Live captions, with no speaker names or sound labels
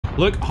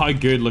Look how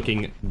good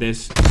looking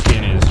this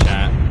skin is,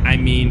 chat. I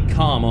mean,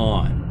 come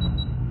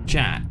on.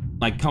 Chat.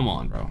 Like, come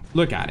on, bro.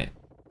 Look at it.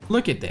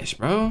 Look at this,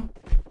 bro.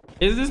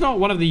 Is this not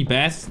one of the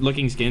best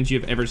looking skins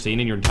you've ever seen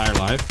in your entire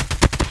life?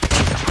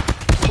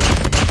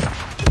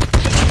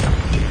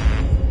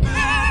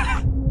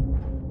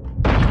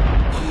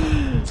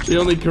 The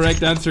only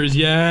correct answer is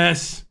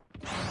yes.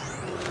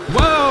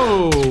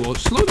 Whoa!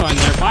 Slow down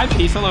there. 5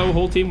 hello.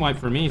 Whole team wipe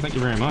for me. Thank you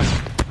very much.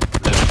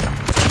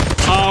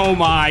 Oh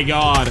my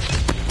god.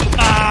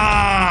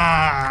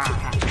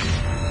 Ah!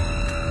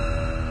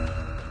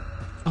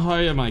 How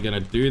am I gonna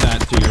do that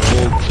to your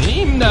whole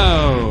team,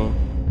 though?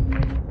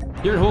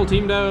 Your whole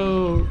team,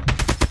 though.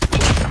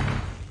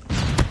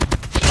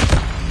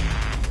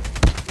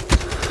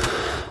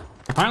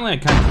 Apparently, I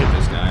can't hit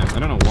this guy. I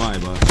don't know why,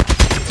 but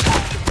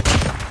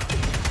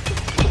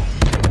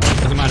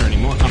doesn't matter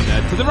anymore. I'm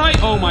dead. To the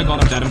right. Oh my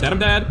god, I'm dead. I'm dead. I'm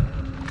dead.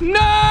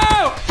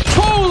 No!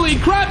 Holy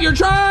crap! You're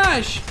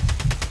trash.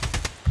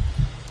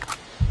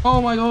 Oh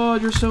my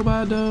god, you're so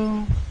bad,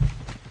 though.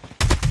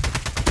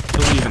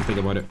 Don't even think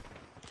about it.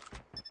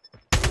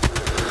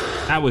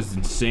 That was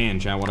insane,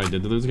 chat, what I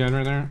did to those guys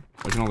right there.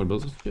 Watching all their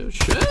builds.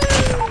 Shit.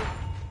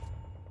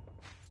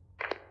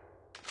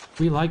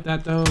 We like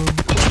that, though.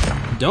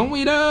 Don't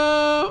we,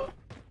 though?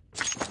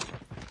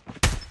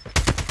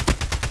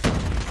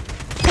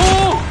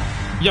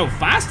 Oh! Yo,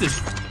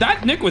 fastest.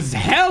 That nuke was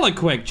hella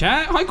quick,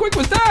 chat. How quick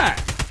was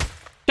that?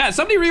 Chat,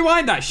 somebody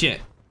rewind that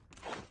shit.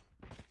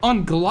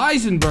 On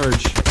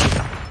Gleisenberg.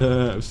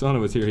 If Sona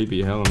was here, he'd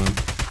be hella, man.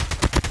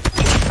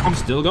 I'm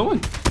still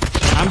going.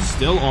 I'm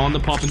still on the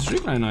poppin'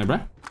 streak right now,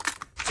 bruh.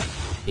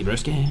 Hey,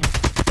 broski.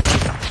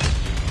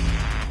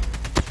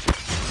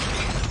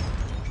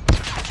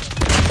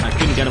 I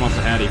couldn't get him off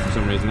the Hattie for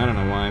some reason. I don't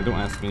know why. Don't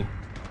ask me.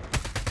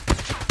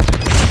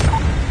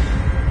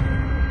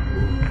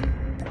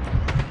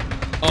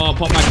 Oh,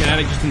 pop my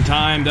kinetic just in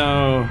time,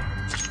 though.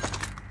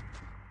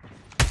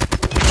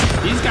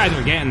 These guys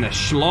are getting the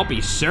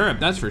sloppy syrup,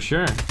 that's for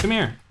sure. Come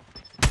here.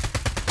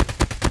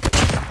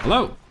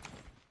 Hello.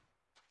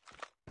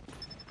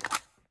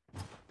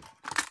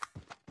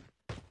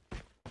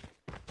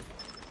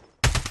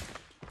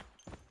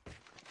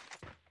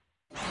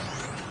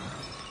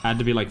 Had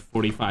to be like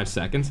 45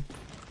 seconds.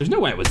 There's no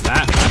way it was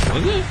that fast,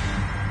 was it?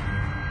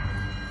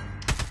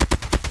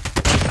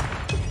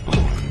 Oh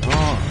my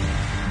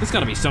god. This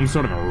gotta be some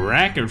sort of a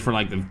record for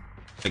like the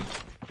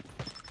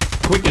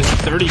quickest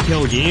 30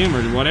 kill game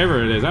or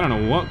whatever it is. I don't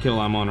know what kill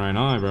I'm on right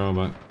now, bro,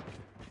 but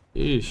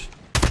yeesh.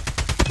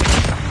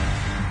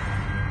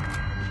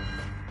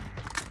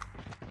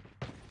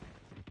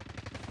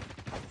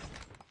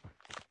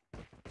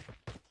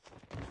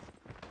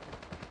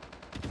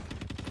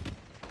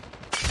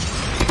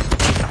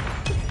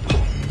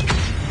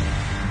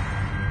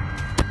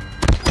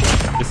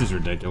 This is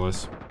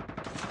ridiculous.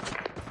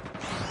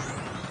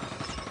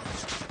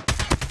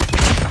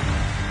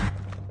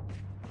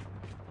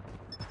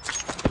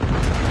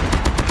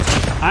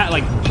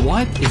 Like,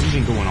 what is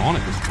even going on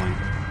at this point?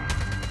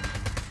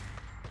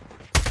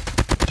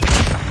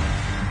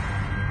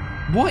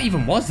 What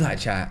even was that,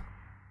 chat?